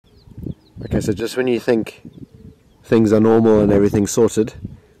Okay, so just when you think things are normal and everything's sorted,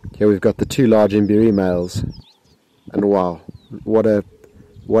 here we've got the two large Mbiri males, and wow, what a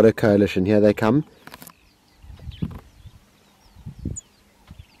coalition. Here they come.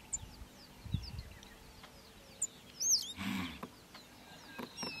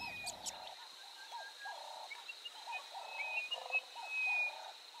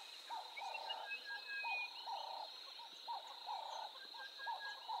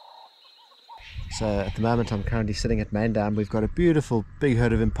 So at the moment I'm currently sitting at Main Dam. We've got a beautiful big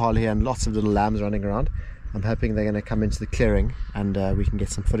herd of impala here and lots of little lambs running around. I'm hoping they're going to come into the clearing and we can get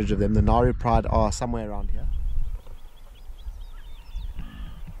some footage of them. The Naru Pride are somewhere around here.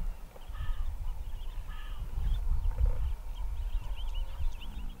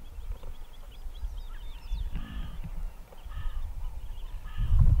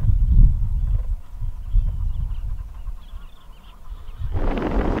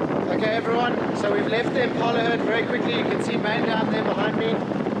 Okay everyone, so we've left the impala herd very quickly. You can see Main Dam there behind me,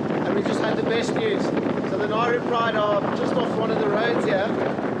 and we just had the best news. So the Naru Pride are just off one of the roads here,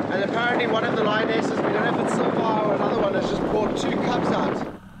 and apparently one of the lionesses, we don't know if it's Silver or another one, has just brought two cubs out.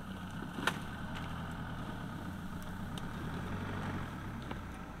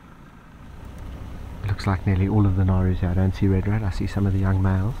 Looks like nearly all of the Narus here. I don't see red red, I see some of the young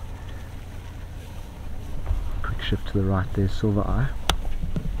males. Quick shift to the right, there's Silver Eye.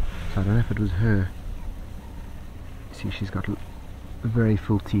 So I don't know if it was her. You see she's got very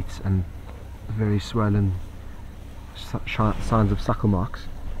full teats and very swollen signs of suckle marks.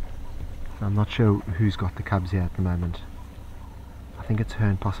 So I'm not sure who's got the cubs here at the moment. I think it's her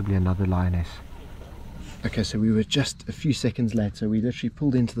and possibly another lioness. Okay, so we were just a few seconds late, so we literally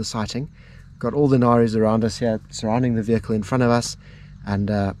pulled into the sighting. Got all the Narus around us here, surrounding the vehicle in front of us,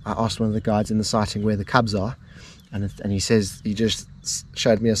 and I asked one of the guides in the sighting where the cubs are. And he says he just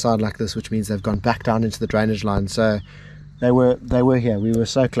showed me a sign like this, which means they've gone back down into the drainage line. So they were here. We were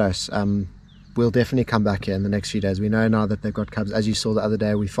so close. We'll definitely come back here in the next few days. We know now that they've got cubs. As you saw the other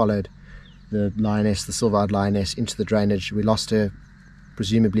day, we followed the lioness, the silver-eyed lioness, into the drainage. We lost her,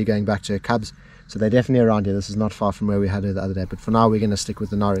 presumably going back to her cubs. So they're definitely around here. This is not far from where we had her the other day. But for now, we're going to stick with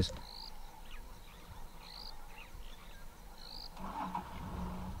the Narus.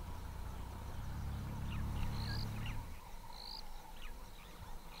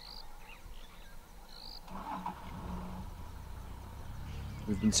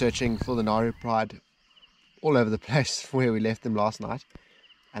 We've been searching for the Naru Pride all over the place where we left them last night,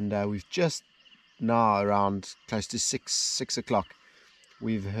 and we've just now, around close to 6 o'clock,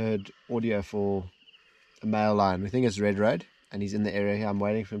 we've heard audio for a male lion. We think it's Red Road, and he's in the area here. I'm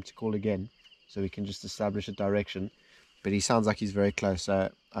waiting for him to call again so we can just establish a direction, but he sounds like he's very close.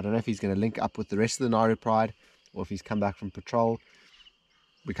 So I don't know if he's going to link up with the rest of the Naru Pride or if he's come back from patrol.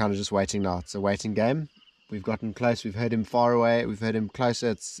 We're kind of just waiting now. It's a waiting game. We've gotten close, we've heard him far away, we've heard him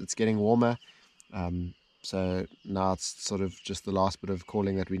closer, it's getting warmer. So now it's sort of just the last bit of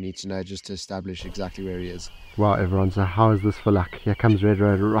calling that we need to know just to establish exactly where he is. Wow everyone, so how is this for luck? Here comes Red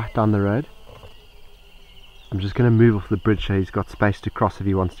Road right down the road. I'm just going to move off the bridge so he's got space to cross if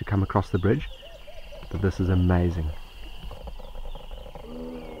he wants to come across the bridge. But this is amazing.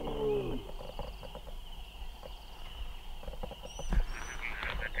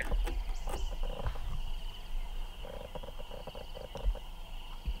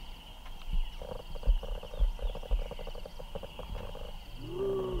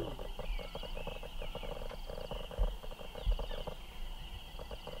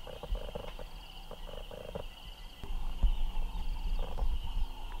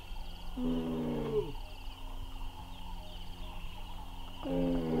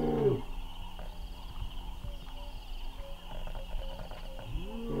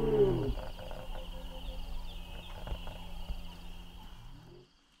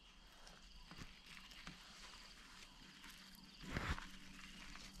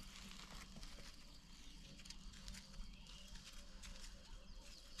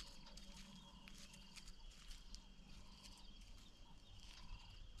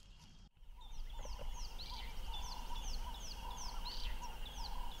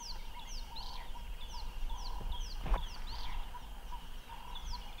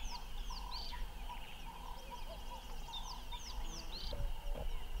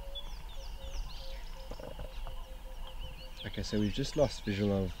 Okay, so we've just lost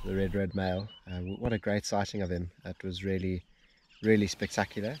visual of the red male. What a great sighting of him. That was really, really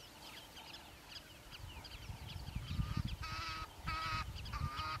spectacular.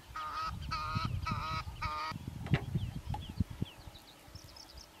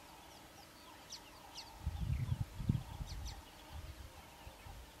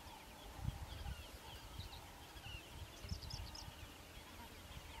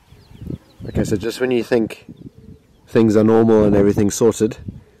 Okay, so just when you think things are normal and everything's sorted,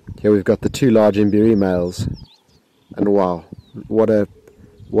 here we've got the two large Mbiri males, and wow, what a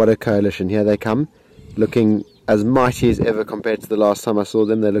coalition. Here they come, looking as mighty as ever compared to the last time I saw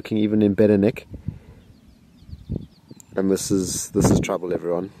them. They're looking even in better nick, and this is trouble,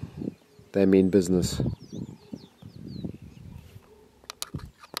 everyone. They mean business.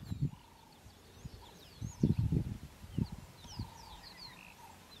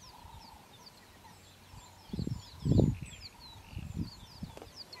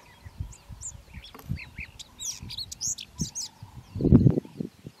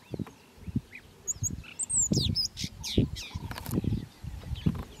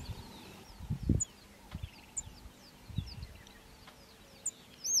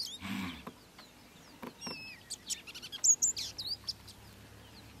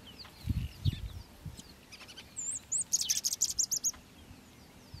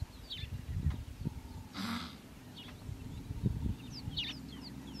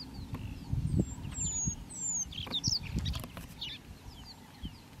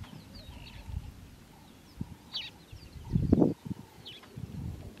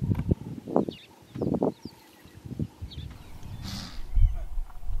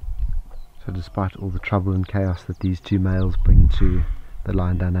 So despite all the trouble and chaos that these two males bring to the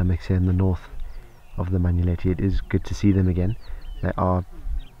line dynamics here in the north of the Manuleti, it is good to see them again. They are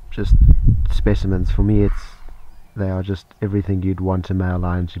just specimens. For me, they are just everything you'd want a male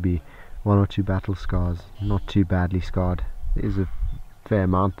lion to be. One or two battle scars, not too badly scarred. There is a fair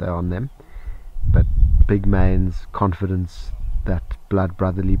amount there on them, but big manes, confidence, that blood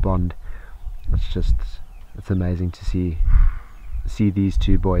brotherly bond. It's amazing to see these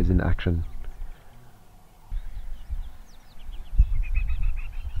two boys in action.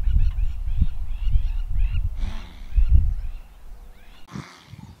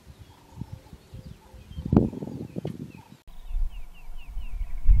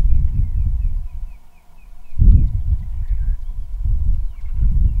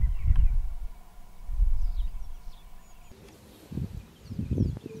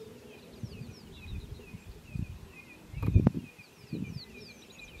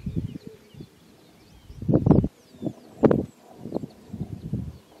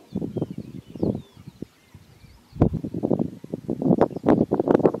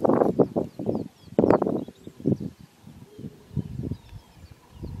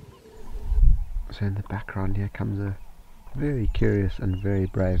 So in the background here comes a very curious and very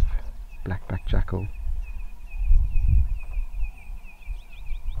brave black-backed jackal.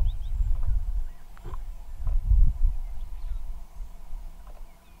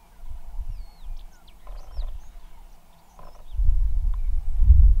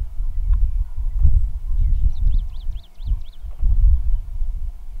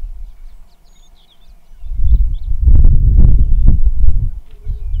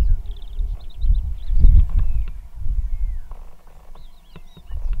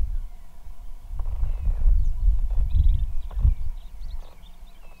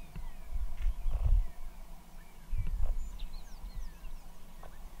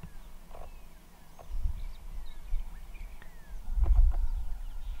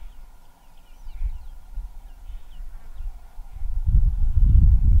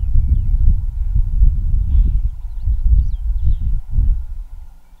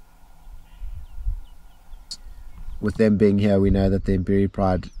 With them being here, we know that the Mbiri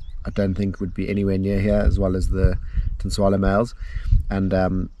pride, I don't think, would be anywhere near here, as well as the Tinswala males. And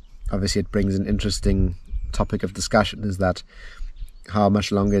obviously it brings an interesting topic of discussion, is that how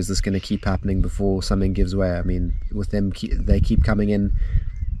much longer is this going to keep happening before something gives way? I mean, with them, they keep coming in,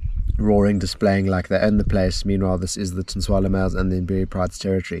 roaring, displaying like they own the place. Meanwhile, this is the Tinswala males and the Mbiri pride's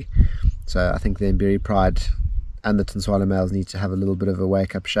territory. So I think the Mbiri pride and the Tinswala males need to have a little bit of a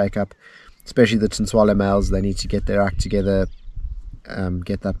wake-up, shake-up. Especially the Tinswala males, they need to get their act together,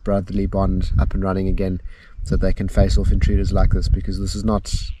 get that brotherly bond up and running again, so that they can face off intruders like this, because this is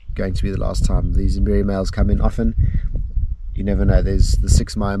not going to be the last time. These Mbiri males come in often. You never know. There's the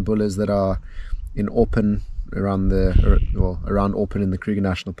 6 Mayan bulls that are in Aupen, around Aupen in the Kruger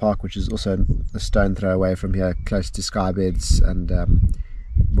National Park, which is also a stone throw away from here, close to Skybeds and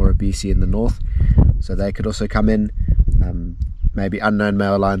Morabisi in the north. So they could also come in. Maybe unknown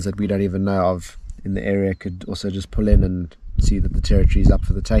male lions that we don't even know of in the area could also just pull in and see that the territory is up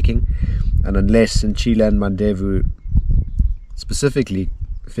for the taking. And unless Nchila and Mandevu specifically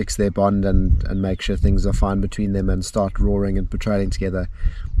fix their bond and make sure things are fine between them and start roaring and patrolling together,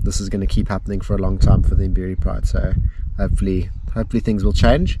 this is going to keep happening for a long time for the Mbiri pride. So hopefully things will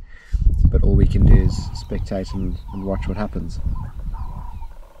change, but all we can do is spectate and watch what happens.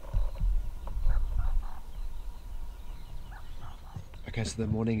 Okay, so the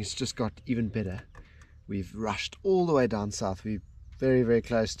morning has just got even better. We've rushed all the way down south. We're very, very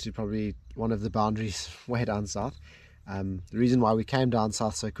close to probably one of the boundaries way down south. The reason why we came down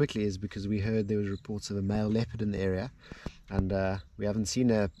south so quickly is because we heard there was reports of a male leopard in the area, and we haven't seen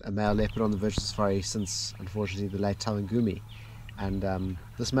a male leopard on the virtual safari since, unfortunately, the late Tawangumi. And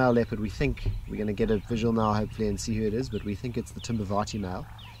this male leopard, we think we're going to get a visual now hopefully and see who it is, but we think it's the Mbiri male.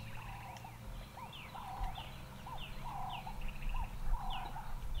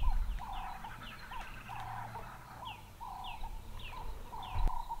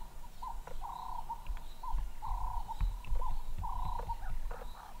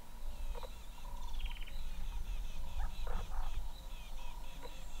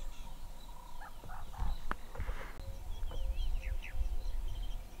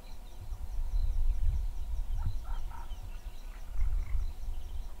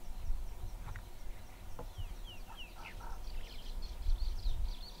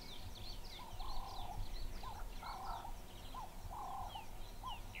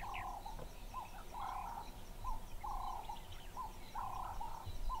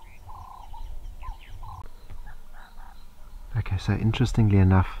 Okay, so interestingly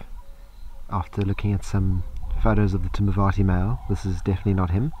enough, after looking at some photos of the Mbiri male, this is definitely not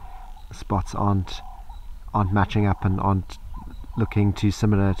him. The spots aren't matching up and aren't looking too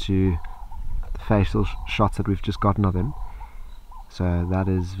similar to the facial shots that we've just gotten of him. So that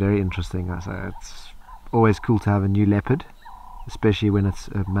is very interesting. So it's always cool to have a new leopard, especially when it's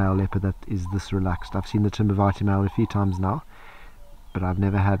a male leopard that is this relaxed. I've seen the Mbiri male a few times now, but I've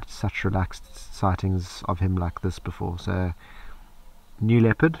never had such relaxed sightings of him like this before. So new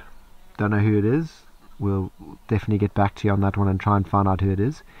leopard, don't know who it is. We'll definitely get back to you on that one and try and find out who it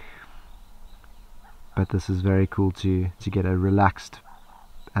is. But this is very cool to get a relaxed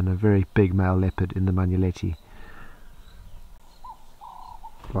and a very big male leopard in the Manuletti.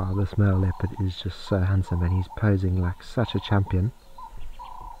 Wow, this male leopard is just so handsome, and he's posing like such a champion.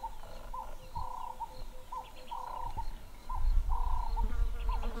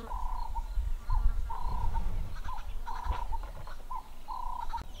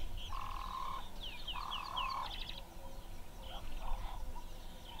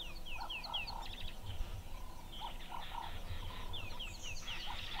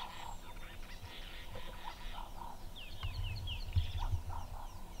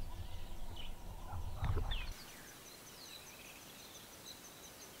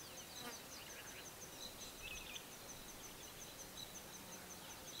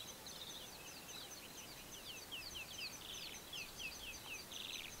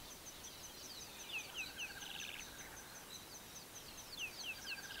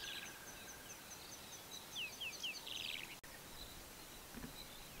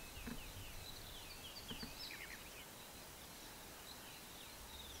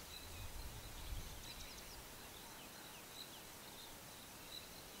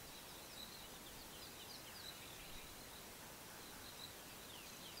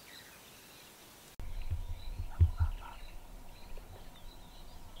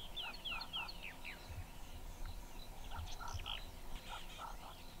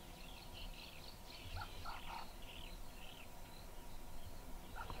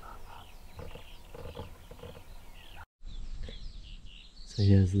 So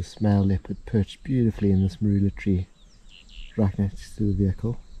here's this male leopard perched beautifully in this marula tree right next to the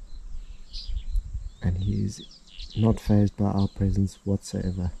vehicle, and he's not fazed by our presence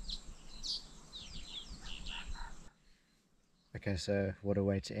whatsoever. Okay, so what a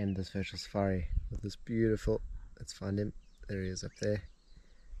way to end this virtual safari with this beautiful, let's find him, there he is up there,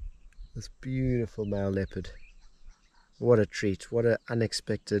 this beautiful male leopard. What a treat, what an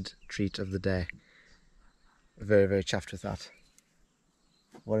unexpected treat of the day. Very, very chuffed with that.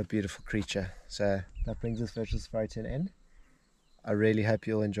 What a beautiful creature. So that brings this virtual safari to an end. I really hope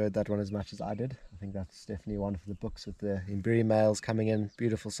you all enjoyed that one as much as I did. I think that's definitely one for the books, with the Mbiri males coming in.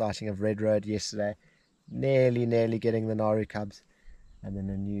 Beautiful sighting of Red Road yesterday. Nearly getting the Naru cubs. And then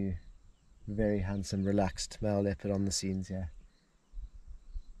a new, very handsome, relaxed male leopard on the scenes here.